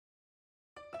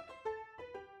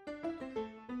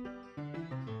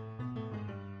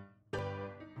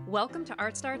Welcome to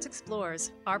ArtStarts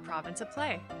Explores, our province of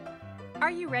play.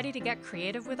 Are you ready to get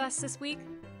creative with us this week?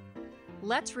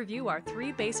 Let's review our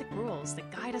 3 basic rules that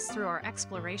guide us through our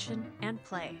exploration and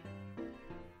play.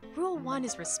 Rule 1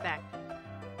 is respect.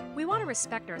 We want to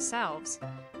respect ourselves,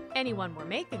 anyone we're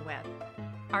making with,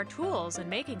 our tools and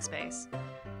making space,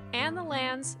 and the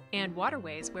lands and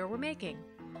waterways where we're making.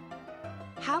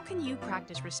 How can you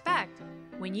practice respect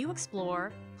when you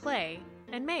explore, play,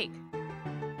 and make?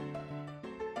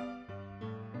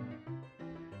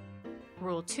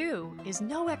 Rule 2 is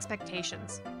no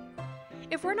expectations.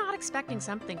 If we're not expecting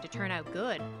something to turn out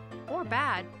good or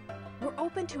bad, we're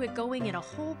open to it going in a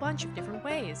whole bunch of different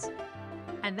ways.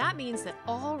 And that means that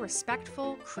all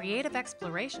respectful, creative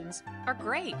explorations are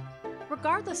great,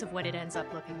 regardless of what it ends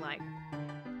up looking like.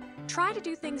 Try to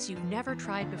do things you've never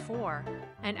tried before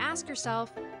and ask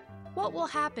yourself, what will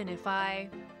happen if I...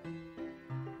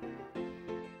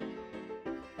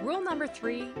 Rule number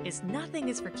 3 is nothing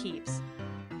is for keeps.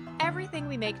 Everything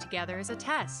we make together is a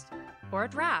test, or a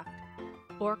draft,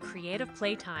 or creative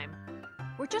playtime.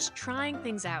 We're just trying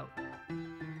things out.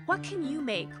 What can you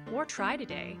make or try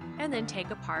today and then take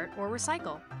apart or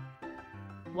recycle?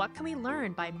 What can we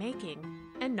learn by making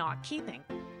and not keeping?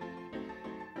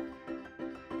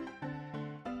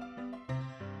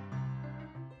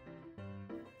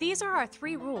 These are our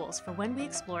 3 rules for when we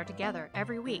explore together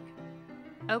every week.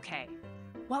 Okay,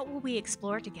 what will we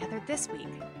explore together this week?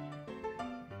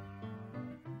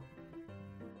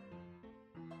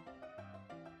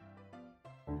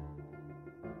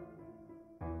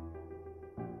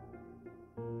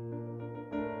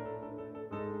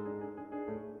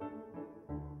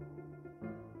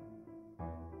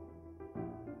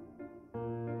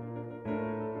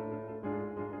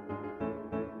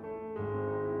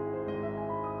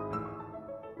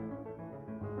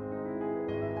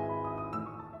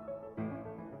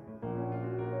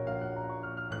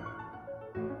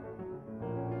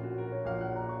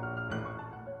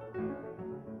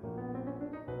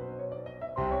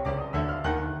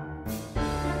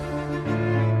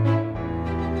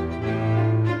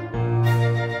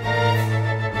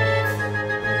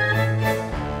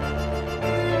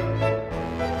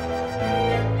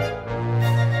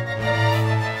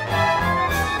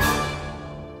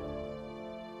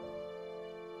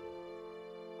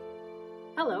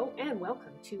 Hello and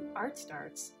welcome to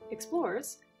ArtStarts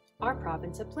Explores, our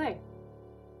province of play.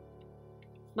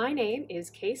 My name is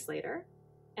Kay Slater,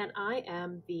 and I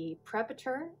am the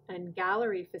preparator and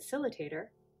gallery facilitator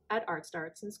at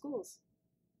ArtStarts in Schools.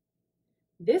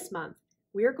 This month,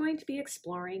 we are going to be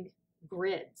exploring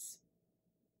grids.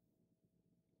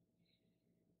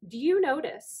 Do you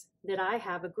notice that I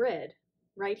have a grid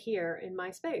right here in my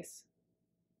space?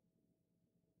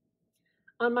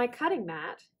 On my cutting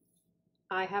mat,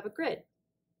 I have a grid.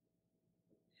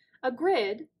 A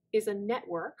grid is a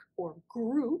network or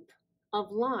group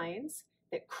of lines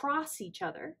that cross each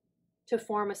other to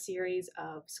form a series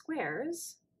of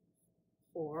squares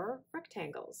or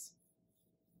rectangles.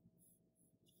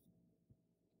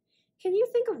 Can you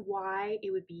think of why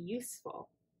it would be useful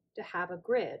to have a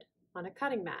grid on a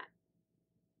cutting mat?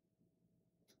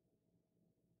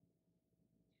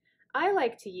 I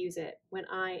like to use it when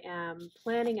I am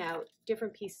planning out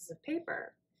different pieces of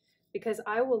paper because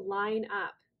I will line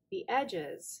up the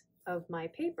edges of my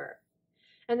paper.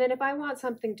 And then if I want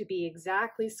something to be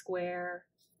exactly square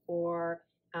or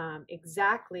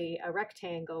exactly a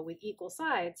rectangle with equal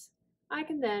sides, I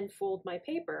can then fold my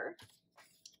paper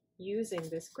using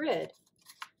this grid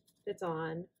that's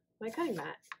on my cutting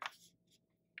mat.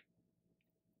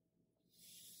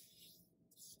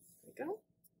 There we go.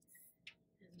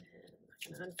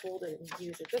 And unfold it and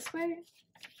use it this way.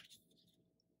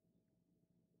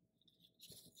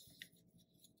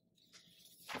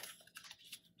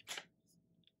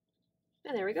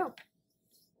 And there we go.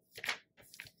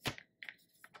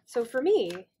 So for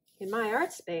me, in my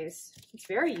art space, it's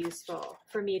very useful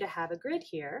for me to have a grid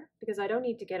here because I don't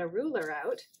need to get a ruler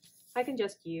out. I can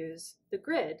just use the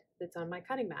grid that's on my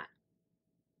cutting mat.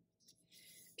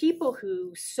 People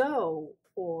who sew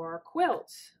or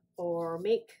quilt or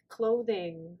make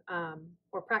clothing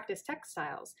or practice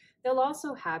textiles, they'll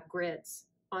also have grids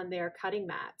on their cutting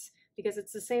mats because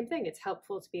it's the same thing. It's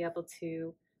helpful to be able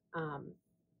to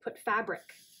put fabric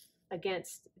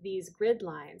against these grid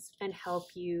lines and help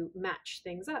you match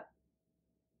things up.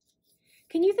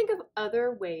 Can you think of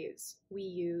other ways we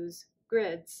use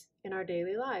grids in our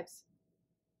daily lives?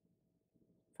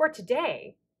 For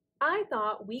today, I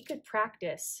thought we could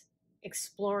practice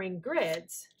exploring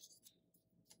grids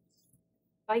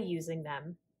by using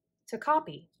them to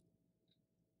copy.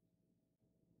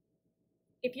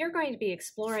 if you're going to be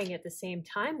exploring at the same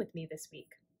time with me this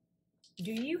week,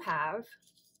 do you have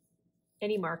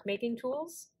any mark making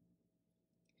tools?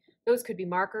 Those could be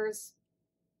markers,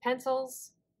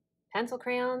 pencils, pencil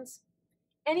crayons,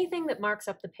 anything that marks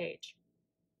up the page.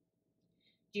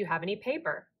 Do you have any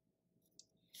paper?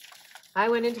 I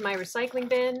went into my recycling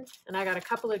bin and I got a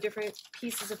couple of different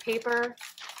pieces of paper,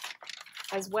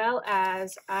 as well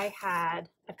as I had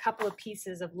a couple of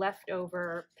pieces of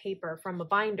leftover paper from a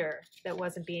binder that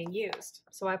wasn't being used.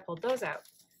 So I pulled those out.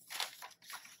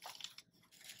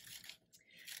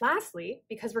 Lastly,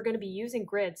 because we're going to be using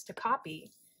grids to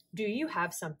copy, do you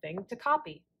have something to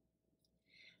copy?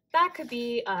 That could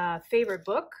be a favorite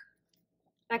book.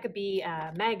 That could be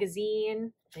a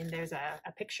magazine, and there's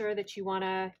a picture that you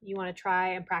wanna try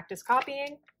and practice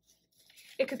copying.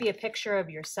 It could be a picture of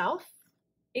yourself.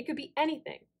 It could be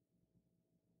anything.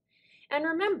 And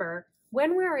remember,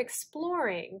 when we're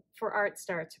exploring for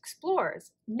ArtStarts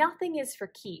Explores, nothing is for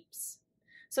keeps.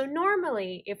 So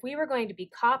normally, if we were going to be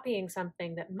copying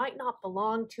something that might not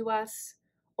belong to us,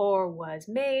 or was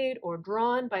made or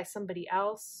drawn by somebody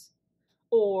else,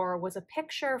 or was a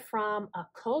picture from a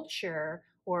culture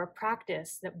or a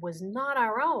practice that was not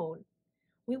our own,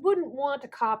 we wouldn't want to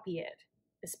copy it,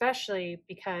 especially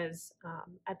because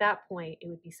at that point it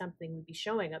would be something we'd be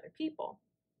showing other people.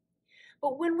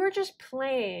 But when we're just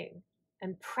playing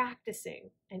and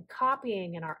practicing and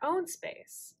copying in our own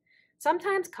space,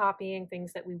 sometimes copying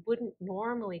things that we wouldn't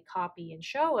normally copy and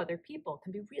show other people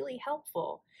can be really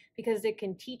helpful because it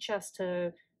can teach us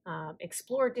to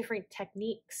explore different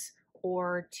techniques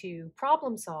or to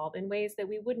problem solve in ways that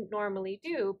we wouldn't normally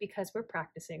do because we're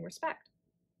practicing respect.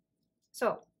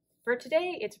 So for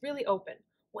today, it's really open.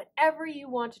 Whatever you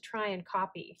want to try and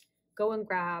copy, go and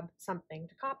grab something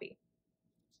to copy.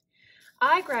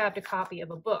 I grabbed a copy of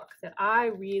a book that I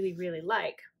really, really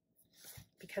like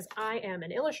because I am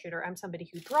an illustrator. I'm somebody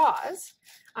who draws.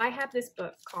 I have this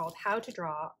book called How to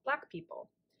Draw Black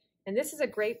People. And this is a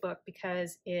great book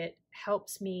because it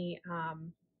helps me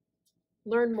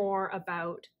learn more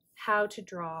about how to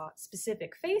draw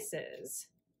specific faces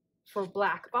for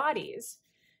Black bodies,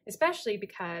 especially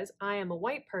because I am a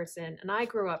white person and I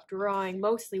grew up drawing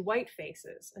mostly white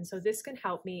faces. And so this can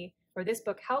help me, or this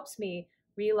book helps me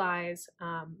realize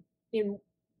in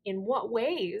what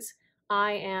ways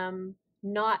I am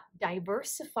not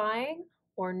diversifying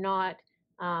or not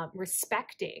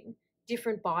respecting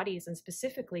different bodies, and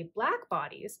specifically Black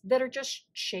bodies that are just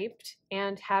shaped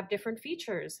and have different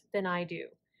features than I do.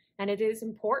 And it is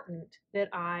important that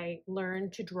I learn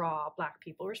to draw Black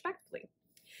people respectfully.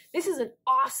 This is an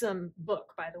awesome book,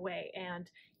 by the way, and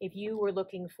if you were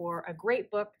looking for a great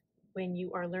book when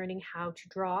you are learning how to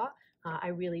draw, I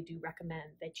really do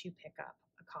recommend that you pick up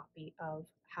a copy of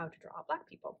How to Draw Black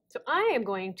People. So I am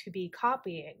going to be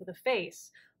copying the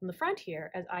face on the front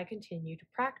here as I continue to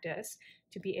practice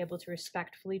to be able to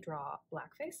respectfully draw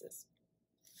Black faces.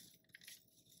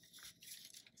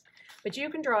 But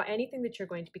you can draw anything that you're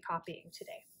going to be copying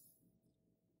today.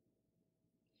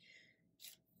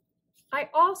 I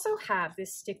also have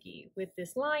this sticky with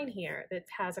this line here that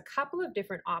has a couple of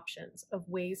different options of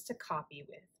ways to copy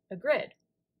with a grid.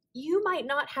 You might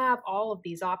not have all of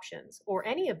these options or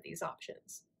any of these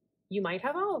options. You might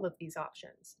have all of these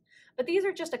options, but these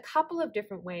are just a couple of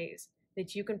different ways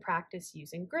that you can practice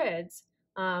using grids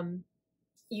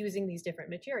using these different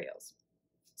materials.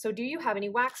 So do you have any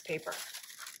wax paper?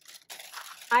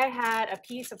 I had a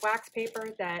piece of wax paper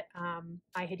that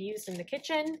I had used in the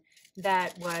kitchen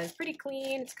that was pretty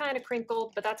clean. It's kind of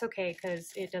crinkled, but that's okay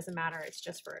because it doesn't matter. It's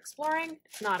just for exploring.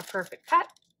 It's not a perfect cut.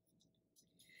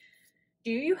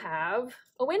 Do you have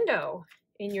a window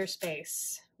in your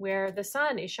space where the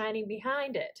sun is shining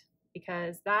behind it?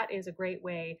 Because that is a great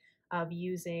way of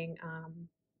using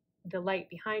the light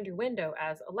behind your window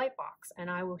as a light box. And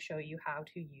I will show you how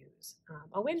to use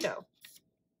a window.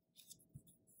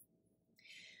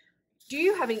 Do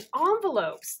you have any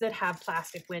envelopes that have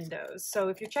plastic windows? So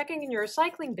if you're checking in your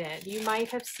recycling bin, you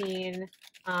might have seen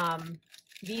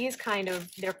these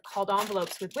they're called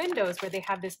envelopes with windows where they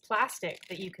have this plastic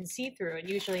that you can see through, and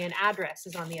usually an address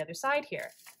is on the other side here.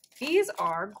 These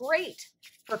are great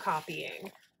for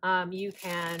copying. You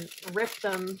can rip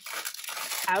them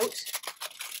out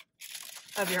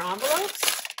of your envelopes.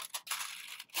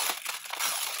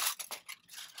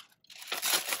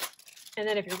 And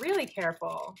then if you're really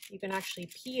careful, you can actually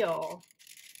peel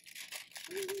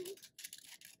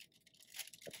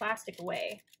the plastic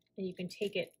away and you can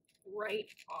take it right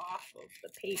off of the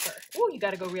paper. Oh, you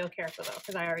got to go real careful though,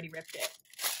 because I already ripped it.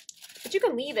 But you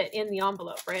can leave it in the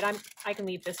envelope, right? I can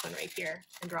leave this one right here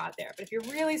and draw it there. But if you're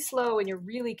really slow and you're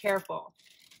really careful,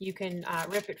 you can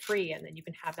rip it free, and then you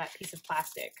can have that piece of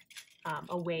plastic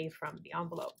away from the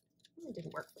envelope. It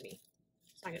didn't work for me,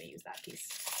 so I'm going to use that piece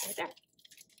right there.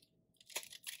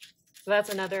 So that's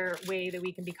another way that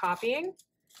we can be copying.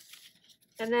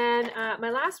 And then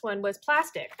my last one was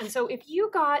plastic. And so if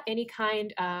you got any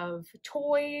kind of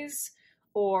toys,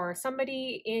 or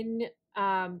somebody in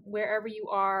wherever you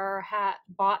are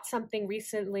bought something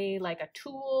recently, like a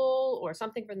tool or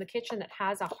something from the kitchen that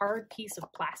has a hard piece of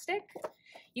plastic,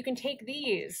 you can take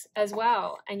these as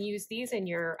well and use these in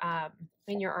your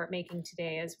art making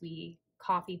today as we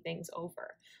copy things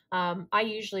over. I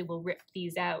usually will rip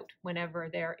these out whenever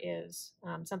there is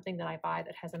something that I buy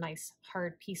that has a nice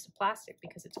hard piece of plastic,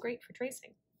 because it's great for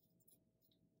tracing.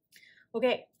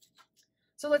 Okay,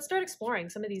 so let's start exploring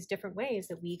some of these different ways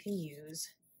that we can use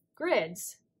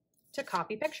grids to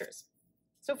copy pictures.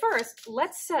 So first,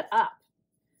 let's set up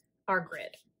our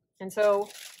grid. And so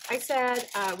I said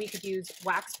we could use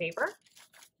wax paper.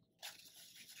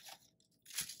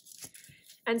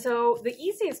 And so the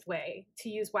easiest way to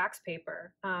use wax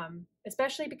paper,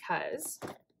 especially because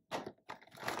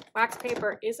wax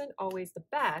paper isn't always the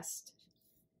best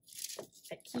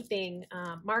at keeping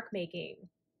mark making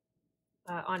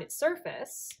on its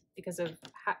surface, because of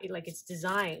how it's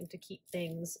designed to keep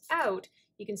things out.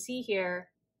 You can see here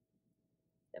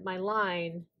that my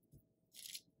line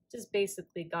just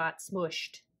basically got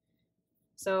smushed.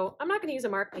 So I'm not going to use a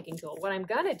mark making tool. What I'm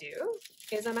going to do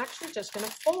is I'm actually just going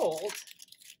to fold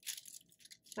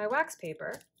my wax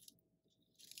paper.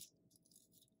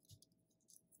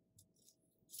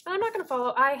 And I'm not going to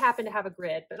follow, I happen to have a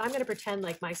grid, but I'm going to pretend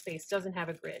like my space doesn't have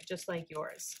a grid, just like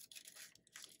yours.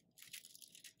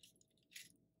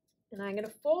 And I'm going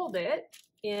to fold it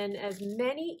in as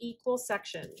many equal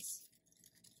sections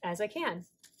as I can.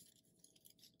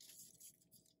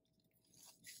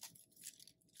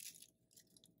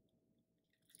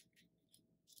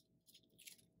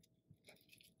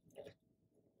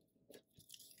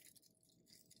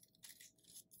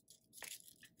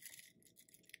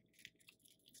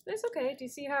 It's okay. Do you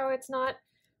see how it's not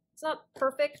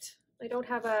perfect? I don't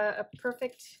have a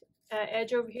perfect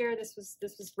edge over here. This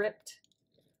was ripped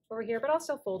over here, but I'll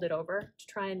still fold it over to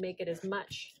try and make it as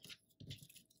much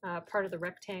part of the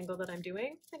rectangle that I'm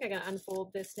doing. I think I'm going to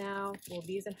unfold this now, fold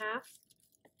these in half.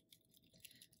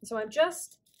 And so I'm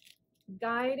just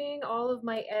guiding all of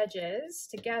my edges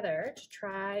together to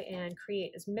try and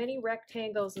create as many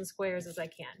rectangles and squares as I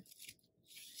can.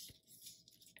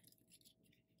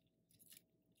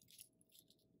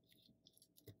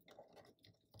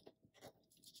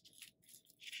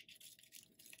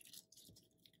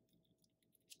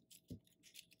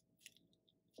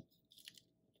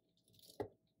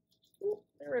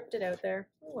 I ripped it out there.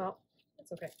 Oh well,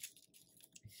 that's okay.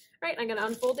 All right, I'm going to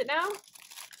unfold it now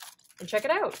and check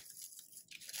it out.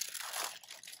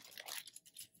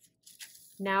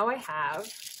 Now I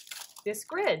have this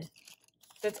grid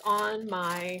that's on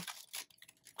my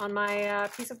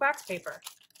piece of wax paper.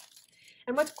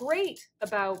 And what's great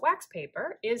about wax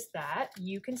paper is that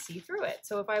you can see through it.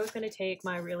 So if I was going to take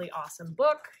my really awesome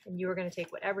book, and you were going to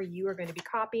take whatever you were going to be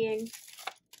copying,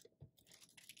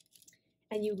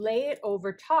 and you lay it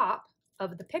over top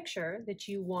of the picture that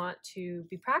you want to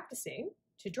be practicing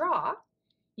to draw,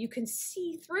 you can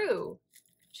see through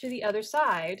to the other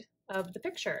side of the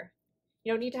picture.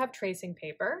 You don't need to have tracing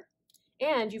paper,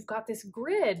 and you've got this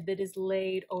grid that is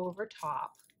laid over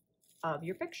top of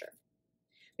your picture.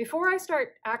 Before I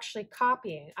start actually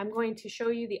copying, I'm going to show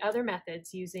you the other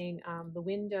methods using the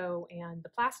window and the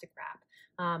plastic wrap.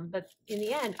 But in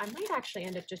the end, I might actually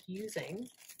end up just using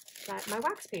my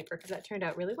wax paper, because that turned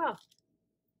out really well.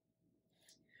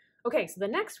 Okay, so the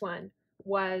next one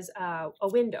was a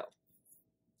window.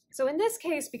 So in this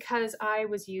case, because I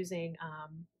was using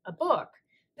a book,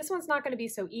 this one's not going to be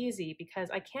so easy because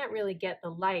I can't really get the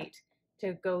light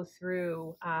to go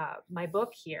through my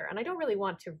book here. And I don't really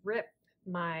want to rip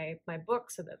my book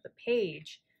so that the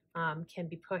page can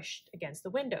be pushed against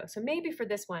the window. So maybe for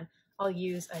this one, I'll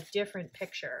use a different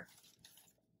picture.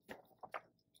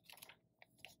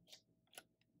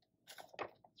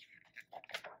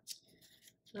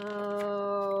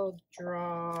 I'll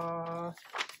draw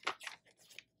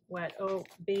what? Oh,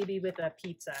 baby with a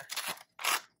pizza.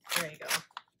 There you go.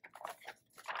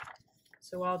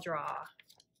 So I'll draw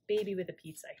baby with a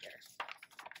pizza here.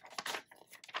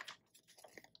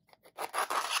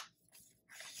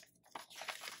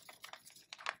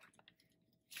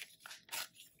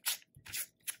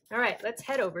 All right, let's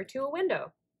head over to a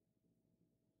window.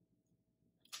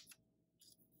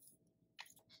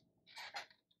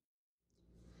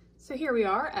 So here we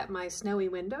are at my snowy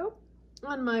window.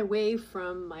 On my way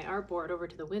from my artboard over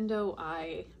to the window,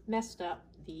 I messed up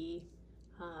the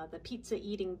pizza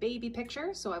eating baby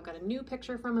picture. So I've got a new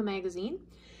picture from a magazine.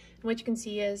 And what you can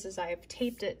see is I've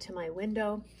taped it to my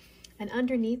window, and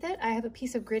underneath it, I have a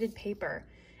piece of gridded paper.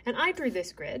 And I drew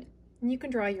this grid, and you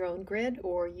can draw your own grid,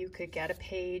 or you could get a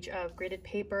page of gridded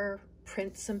paper,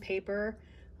 print some paper,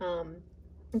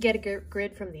 get a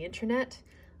grid from the internet,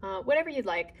 whatever you'd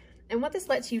like. And what this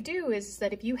lets you do is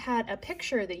that if you had a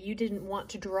picture that you didn't want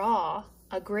to draw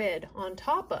a grid on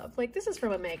top of, like this is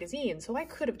from a magazine, so I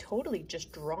could have totally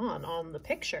just drawn on the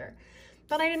picture,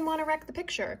 but I didn't want to wreck the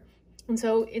picture. And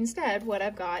so instead, what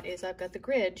I've got is I've got the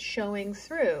grid showing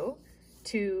through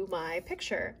to my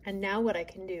picture. And now what I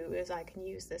can do is I can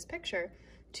use this picture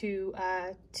to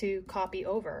copy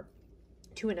over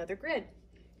to another grid.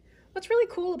 What's really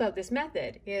cool about this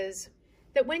method is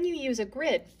that when you use a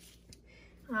grid,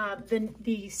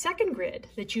 the second grid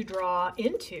that you draw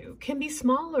into can be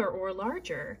smaller or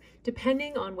larger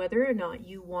depending on whether or not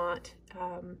you want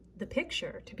the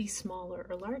picture to be smaller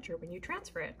or larger when you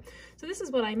transfer it. So this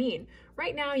is what I mean.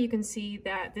 Right now you can see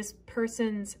that this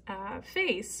person's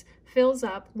face fills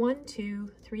up 1,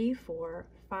 2, 3, 4,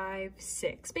 5,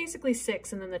 6, basically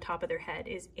 6, and then the top of their head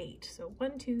is 8. So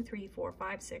 1, 2, 3, 4,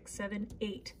 5, 6, 7,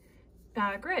 8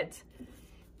 grids.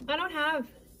 I don't have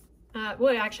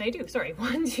well, actually I do, sorry.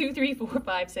 1, 2, 3, 4,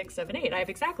 5, 6, 7, 8. I have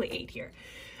exactly 8 here.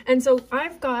 And so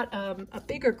I've got a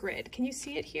bigger grid. Can you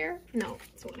see it here? No.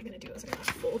 So what I'm gonna do is I'm gonna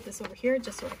fold this over here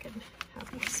just so I can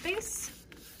have more space.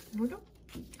 There we go.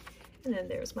 And then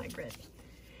there's my grid.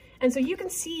 And so you can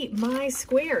see my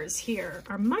squares here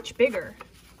are much bigger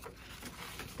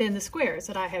than the squares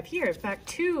that I have here. In fact,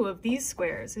 2 of these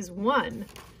squares is 1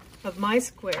 of my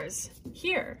squares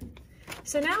here.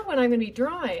 So now when I'm going to be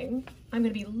drawing, I'm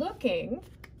going to be looking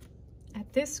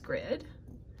at this grid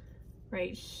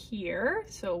right here.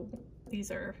 So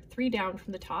these are 3 down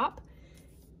from the top.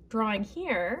 Drawing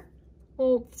here,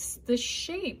 well, the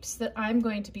shapes that I'm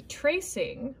going to be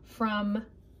tracing from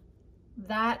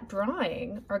that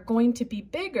drawing are going to be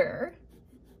bigger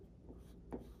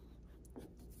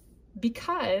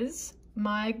because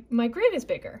my grid is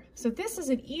bigger. So this is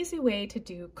an easy way to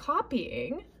do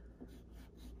copying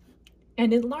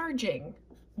and enlarging,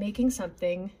 making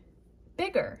something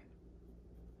bigger.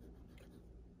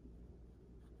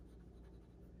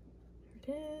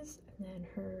 There it is, and then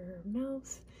her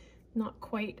mouth, not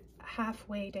quite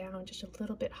halfway down, just a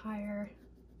little bit higher.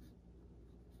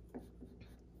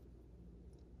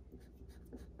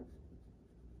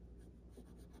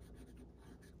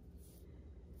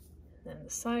 Then the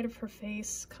side of her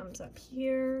face comes up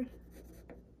here,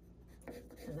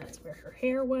 and that's where her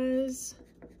hair was.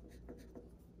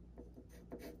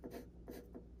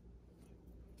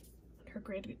 Her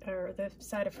grid, or the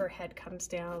side of her head, comes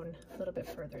down a little bit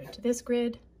further into this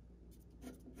grid.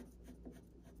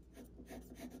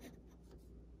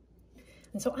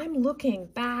 And so I'm looking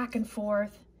back and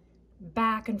forth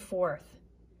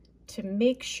to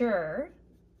make sure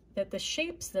that the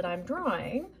shapes that I'm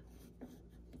drawing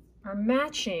are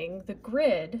matching the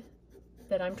grid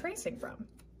that I'm tracing from.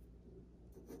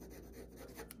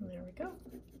 And there we go.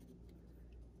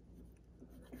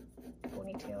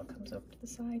 Ponytail comes over to the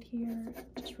side here,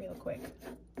 just real quick.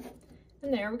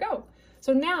 And there we go.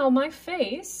 So now my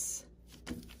face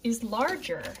is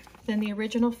larger than the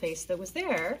original face that was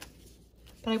there,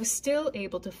 but I was still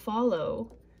able to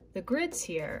follow the grids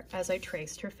here as I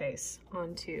traced her face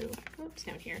onto, oops,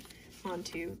 down here,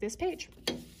 onto this page.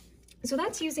 So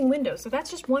that's using Windows. So that's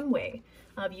just one way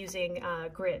of using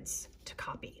grids to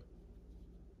copy.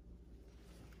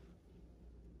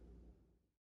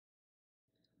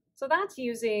 So that's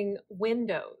using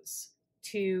Windows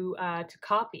to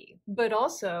copy, but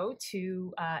also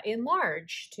to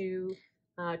enlarge, to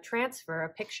transfer a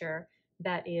picture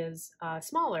that is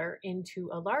smaller into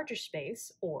a larger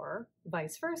space, or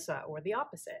vice versa, or the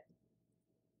opposite.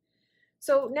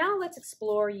 So now let's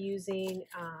explore using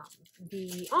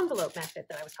the envelope method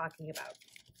that I was talking about.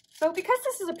 So because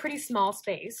this is a pretty small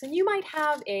space, and you might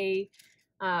have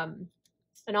an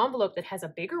envelope that has a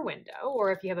bigger window,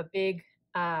 or if you have a big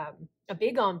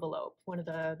envelope, one of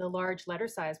the large letter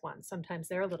size ones, sometimes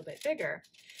they're a little bit bigger.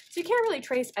 So you can't really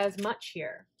trace as much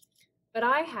here. But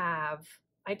I have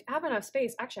enough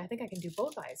space. Actually, I think I can do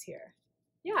both eyes here.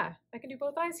 Yeah, I can do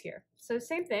both eyes here. So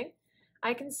same thing.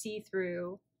 I can see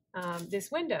through this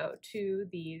window to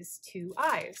these 2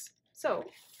 eyes. So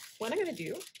what I'm going to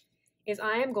do is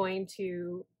I am going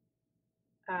to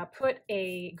put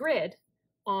a grid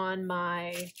on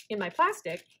in my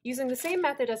plastic using the same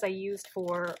method as I used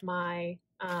for my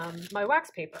my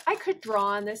wax paper. I could draw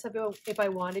on this if I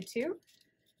wanted to,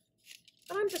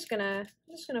 But I'm just gonna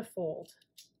fold.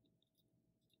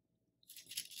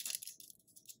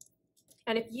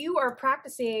 And if you are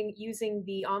practicing using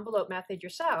the envelope method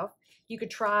yourself, you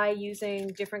could try using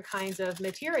different kinds of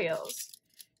materials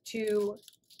to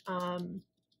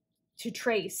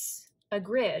trace a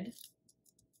grid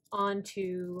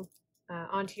onto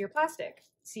your plastic.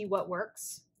 See what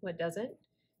works, what doesn't.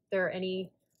 If there are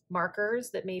any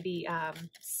markers that maybe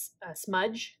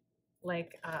smudge,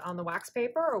 like on the wax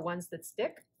paper, or ones that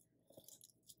stick.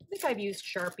 I think I've used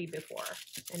Sharpie before,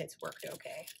 and it's worked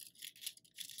okay.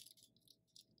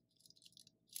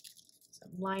 So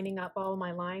I'm lining up all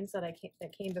my lines that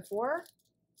came before.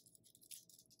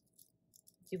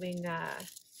 Doing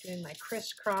my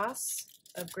crisscross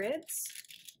of grids.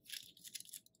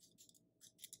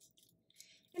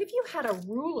 And if you had a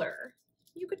ruler,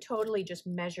 you could totally just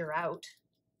measure out.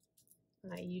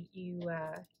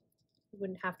 You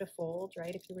wouldn't have to fold,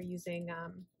 right? If you were using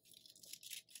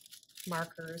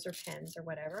markers or pens or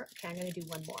whatever. Okay, I'm going to do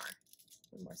one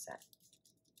more set.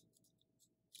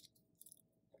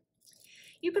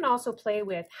 You can also play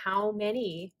with how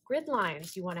many grid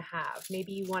lines you want to have.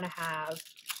 Maybe you want to have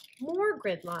more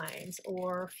grid lines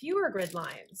or fewer grid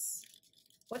lines.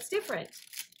 What's different?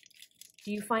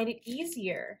 Do you find it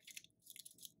easier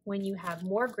when you have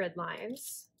more grid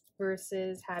lines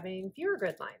versus having fewer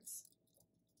grid lines?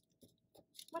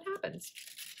 What happens?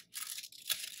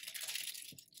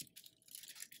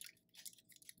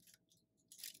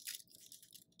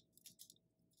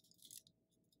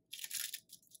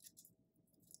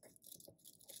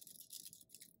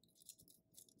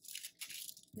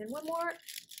 And one more.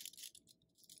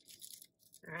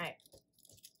 All right.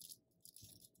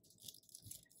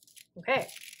 Okay,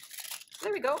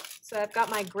 there we go. So I've got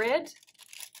my grid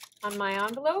on my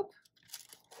envelope.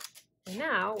 And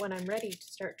now when I'm ready to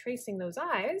start tracing those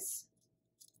eyes,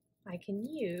 I can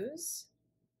use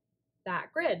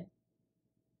that grid.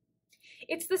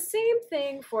 It's the same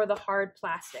thing for the hard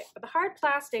plastic, but the hard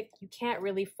plastic you can't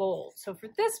really fold. So for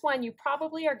this one, you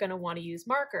probably are going to want to use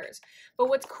markers. But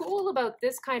what's cool about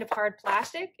this kind of hard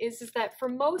plastic is that for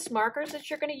most markers that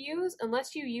you're going to use,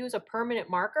 unless you use a permanent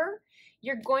marker,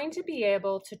 you're going to be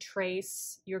able to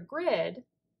trace your grid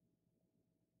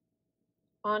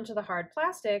onto the hard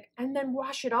plastic and then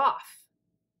wash it off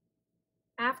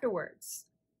afterwards.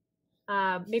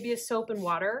 Maybe a soap and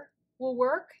water will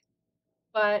work.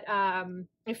 But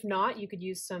if not, you could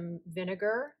use some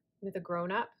vinegar with a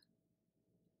grown-up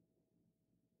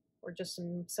or just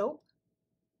some soap.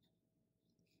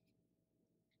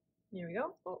 There we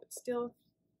go. Oh, it's still,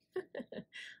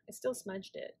 I still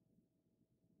smudged it.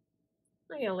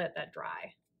 I'm gonna let that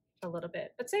dry a little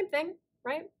bit, but same thing,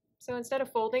 right? So instead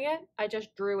of folding it, I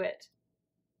just drew it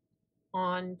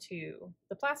onto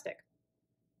the plastic.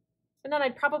 And then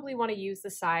I'd probably want to use the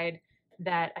side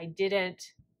that I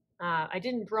didn't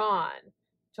draw on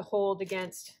to hold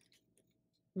against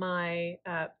my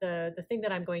the thing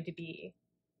that I'm going to be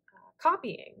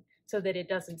copying so that it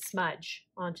doesn't smudge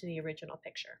onto the original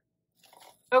picture.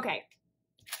 Okay,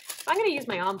 I'm going to use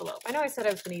my envelope. I know I said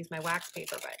I was going to use my wax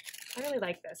paper, but I really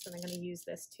like this, and I'm going to use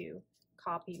this to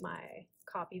copy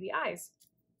the eyes.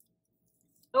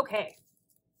 Okay.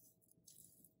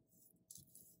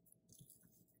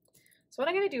 So what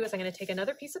I'm going to do is I'm going to take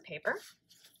another piece of paper.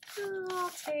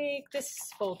 I'll take this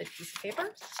folded piece of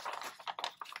paper.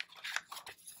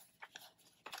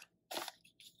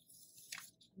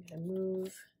 I'm going to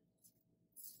move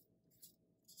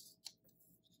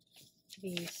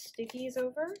these stickies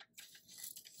over.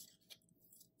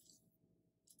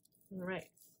 All right.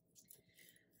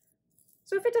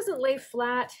 So if it doesn't lay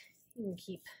flat, you can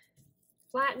keep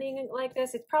flattening it like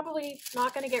this. It's probably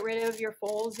not going to get rid of your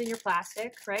folds in your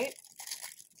plastic, right?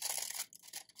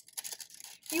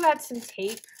 If you had some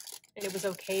tape and it was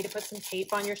okay to put some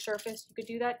tape on your surface, you could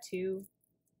do that too.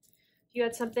 If you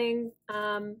had something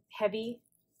heavy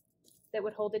that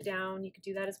would hold it down, you could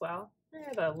do that as well. I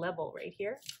have a level right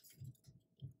here.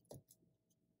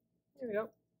 There we go.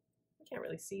 I can't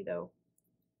really see though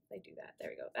if I do that. There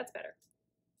we go. That's better.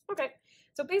 Okay.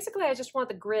 So basically I just want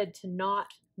the grid to not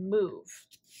move.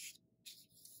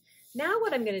 Now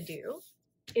what I'm going to do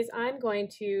is I'm going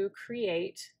to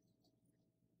create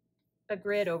a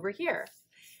grid over here.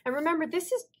 And remember,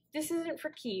 this isn't for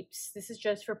keeps. This is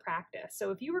just for practice.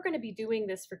 So if you were going to be doing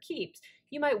this for keeps,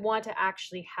 you might want to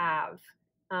actually have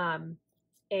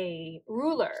a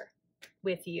ruler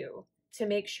with you to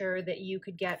make sure that you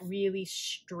could get really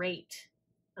straight,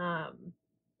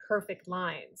 perfect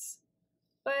lines.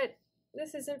 But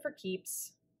this isn't for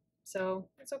keeps, so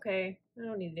it's okay. I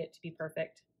don't need it to be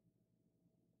perfect.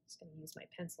 I'm just going to use my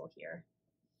pencil here.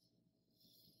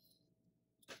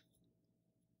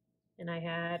 And I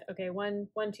had, okay, one,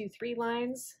 two, 3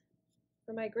 lines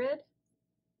for my grid.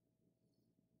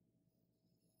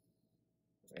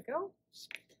 There we go.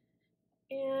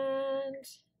 And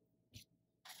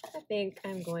I think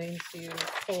I'm going to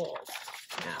fold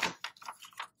now.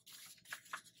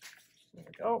 There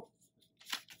we go.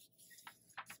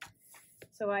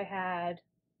 So I had,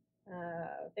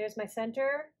 there's my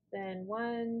center, then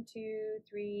 1, 2,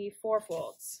 3, 4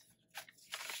 folds.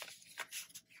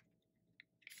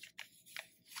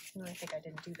 Oh, I think I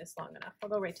didn't do this long enough. I'll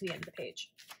go right to the end of the page.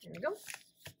 There we go.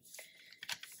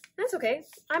 That's okay.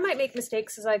 I might make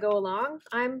mistakes as I go along.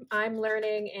 I'm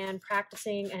learning and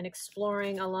practicing and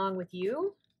exploring along with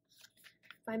you.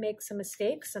 If I make some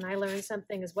mistakes and I learn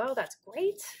something as well, that's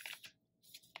great.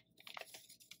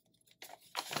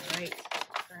 All right.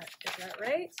 Is that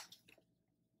right?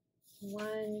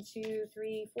 1, 2,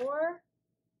 3, 4.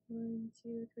 1,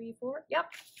 2, 3, 4. Yep.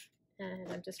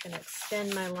 And I'm just going to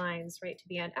extend my lines right to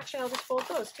the end. Actually, I'll just fold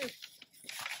those too,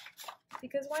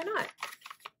 because why not?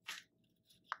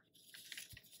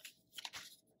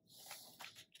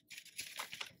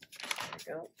 There we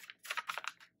go.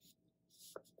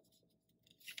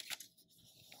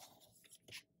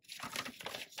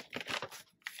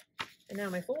 And now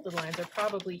my folded lines are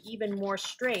probably even more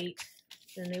straight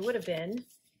than they would have been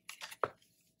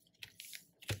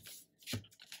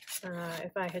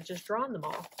if I had just drawn them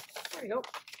all. There you go.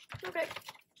 Okay.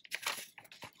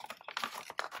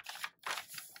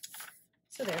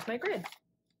 So there's my grid.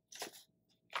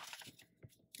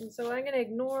 And so I'm going to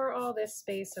ignore all this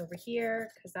space over here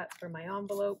because that's where my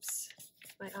envelope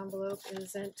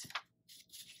isn't.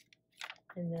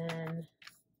 And then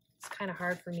it's kind of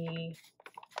hard for me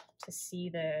to see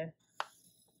the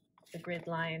grid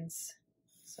lines.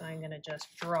 So I'm going to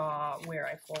just draw where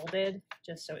I folded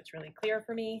just so it's really clear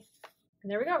for me.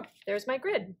 And there we go. There's my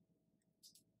grid.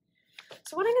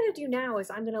 So what I'm going to do now is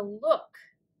I'm going to look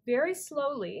very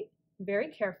slowly, very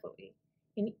carefully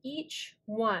in each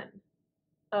one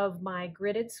of my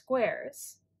gridded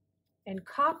squares and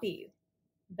copy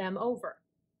them over.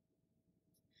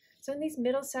 So in these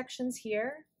middle sections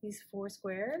here, these 4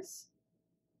 squares,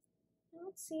 I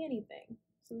don't see anything.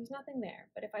 So there's nothing there.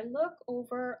 But if I look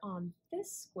over on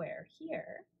this square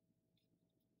here,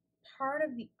 part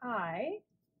of the eye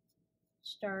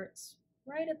starts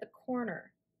right at the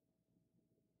corner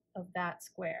of that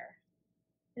square.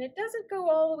 And it doesn't go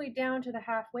all the way down to the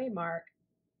halfway mark.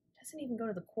 It doesn't even go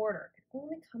to the quarter. It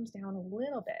only comes down a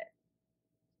little bit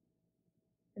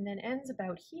and then ends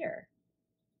about here.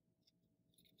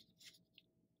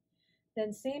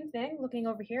 Then same thing, looking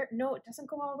over here. No, it doesn't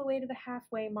go all the way to the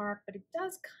halfway mark, but it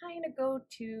does kind of go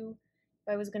to,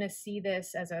 if I was going to see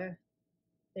this as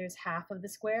there's half of the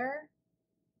square.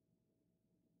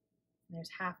 And there's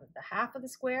half of the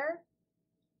square.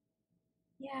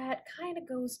 Yeah, it kind of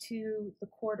goes to the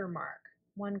quarter mark,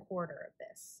 1/4 of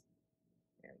this.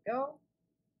 There we go.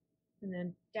 And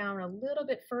then down a little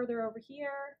bit further over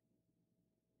here.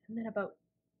 And then about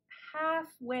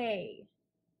halfway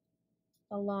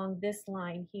along this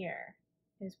line here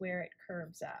is where it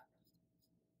curves up.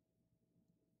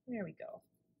 There we go.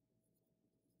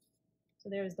 So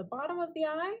there's the bottom of the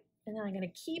eye, and then I'm going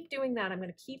to keep doing that. I'm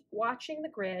going to keep watching the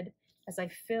grid as I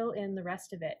fill in the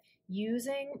rest of it,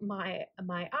 using my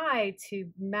eye to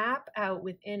map out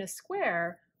within a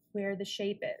square where the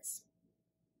shape is.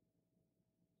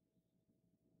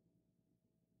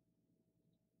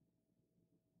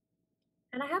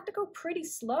 And I have to go pretty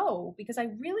slow because I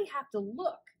really have to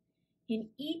look in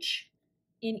each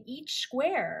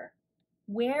square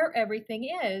where everything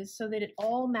is so that it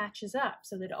all matches up,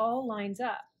 so that it all lines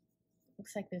up.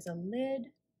 Looks like there's a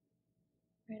lid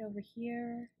right over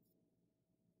here.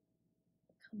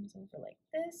 It comes over like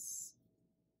this.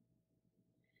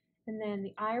 And then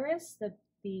the iris, the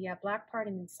black part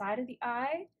inside of the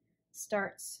eye,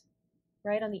 starts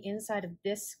right on the inside of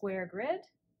this square grid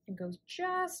and goes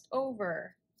just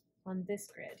over on this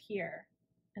grid here,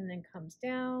 and then comes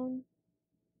down,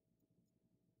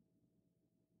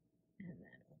 and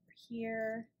then over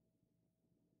here,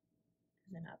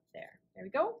 and then up there. There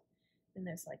we go. And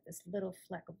there's like this little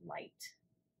fleck of light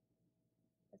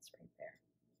that's right there.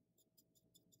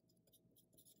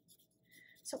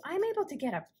 So I'm able to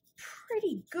get a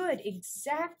pretty good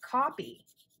exact copy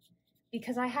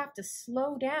because I have to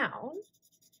slow down.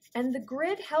 And the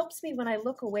grid helps me when I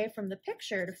look away from the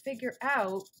picture to figure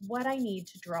out what I need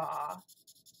to draw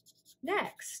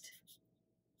next.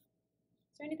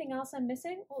 Is there anything else I'm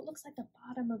missing? Oh, it looks like the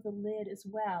bottom of the lid as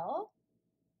well.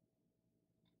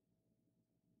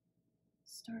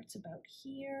 Starts about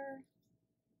here,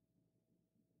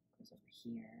 goes over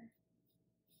here.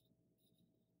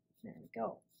 There we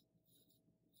go.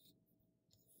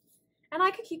 And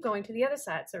I could keep going to the other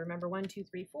side. So remember 1, 2,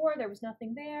 3, 4, there was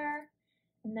nothing there.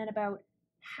 And then about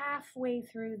halfway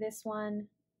through this one,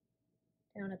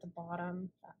 down at the bottom,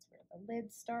 that's where the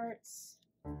lid starts,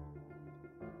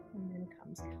 and then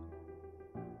comes down.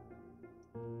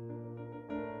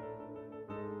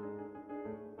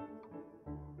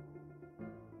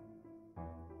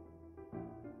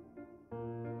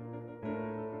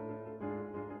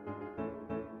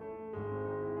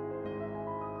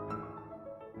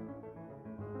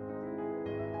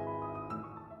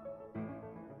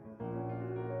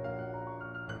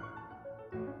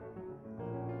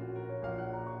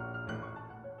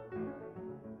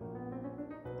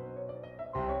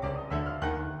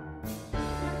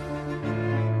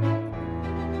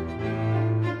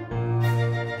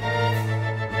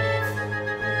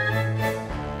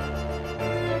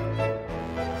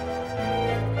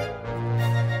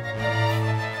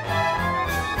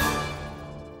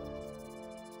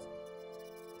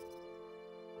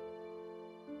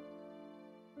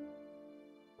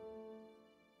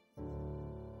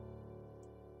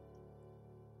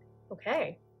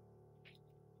 Okay,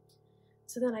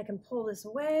 so then I can pull this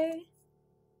away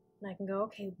and I can go,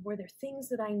 okay, were there things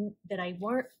that I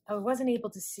wasn't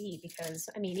able to see? Because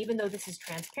I mean, even though this is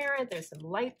transparent, there's some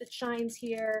light that shines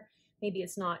here. Maybe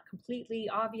it's not completely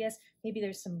obvious. Maybe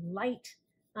there's some light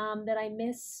that I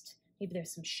missed. Maybe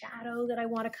there's some shadow that I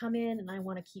want to come in, and I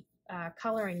want to keep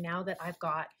coloring now that I've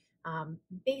got the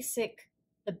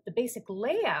basic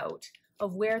layout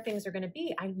of where things are going to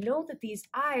be. I know that these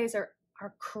eyes are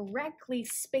correctly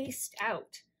spaced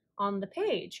out on the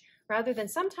page, rather than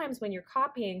sometimes when you're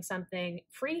copying something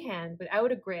freehand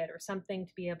without a grid or something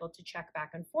to be able to check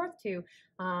back and forth to,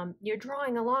 you're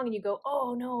drawing along and you go,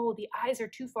 oh no, the eyes are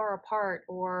too far apart.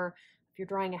 Or if you're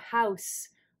drawing a house,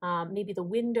 maybe the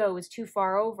window is too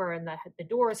far over and the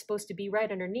door is supposed to be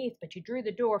right underneath, but you drew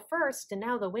the door first and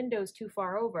now the window is too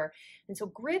far over. And so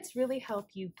grids really help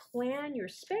you plan your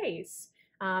space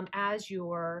as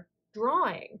you're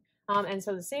drawing. And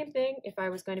so the same thing, if I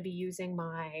was going to be using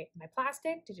my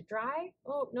plastic, did it dry?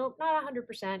 Oh, nope, not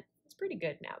 100%. It's pretty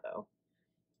good now though.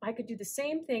 I could do the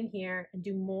same thing here and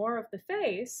do more of the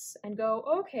face and go,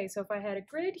 okay, so if I had a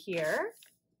grid here,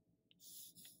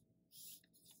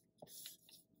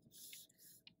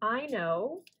 I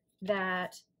know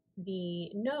that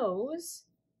the nose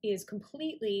is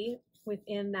completely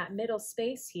within that middle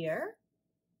space here,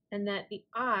 and that the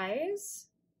eyes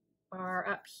are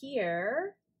up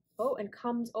here. Oh, and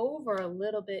comes over a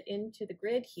little bit into the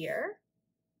grid here,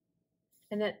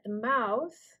 and that the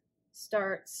mouth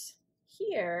starts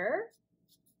here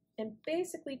and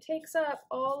basically takes up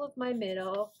all of my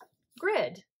middle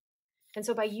grid. And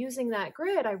so by using that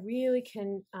grid, I really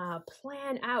can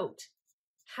plan out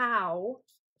how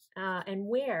and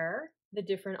where the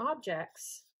different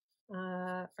objects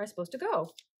are supposed to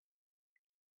go.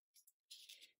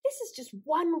 This is just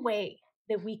one way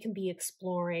that we can be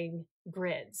exploring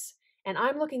grids. And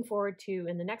I'm looking forward to,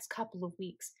 in the next couple of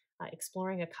weeks,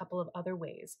 exploring a couple of other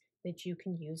ways that you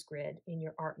can use grid in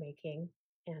your art making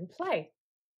and play.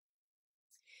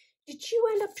 Did you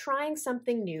end up trying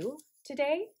something new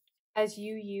today as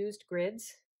you used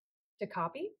grids to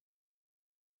copy?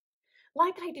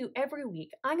 Like I do every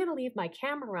week, I'm going to leave my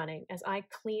camera running as I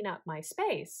clean up my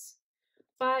space.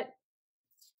 But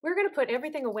we're going to put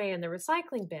everything away in the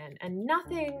recycling bin, and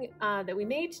nothing that we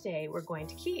made today we're going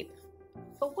to keep.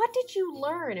 But what did you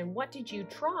learn and what did you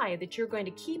try that you're going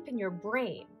to keep in your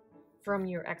brain from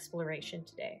your exploration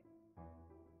today?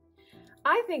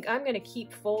 I think I'm going to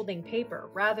keep folding paper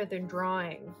rather than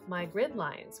drawing my grid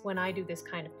lines when I do this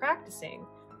kind of practicing,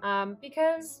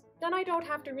 because then I don't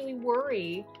have to really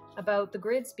worry about the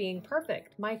grids being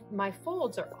perfect. My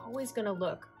folds are always going to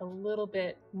look a little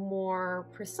bit more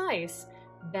precise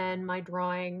than my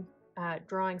drawing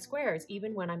squares,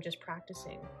 even when I'm just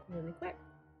practicing really quick.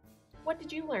 What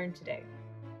did you learn today?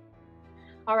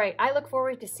 All right, I look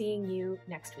forward to seeing you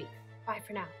next week. Bye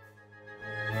for now.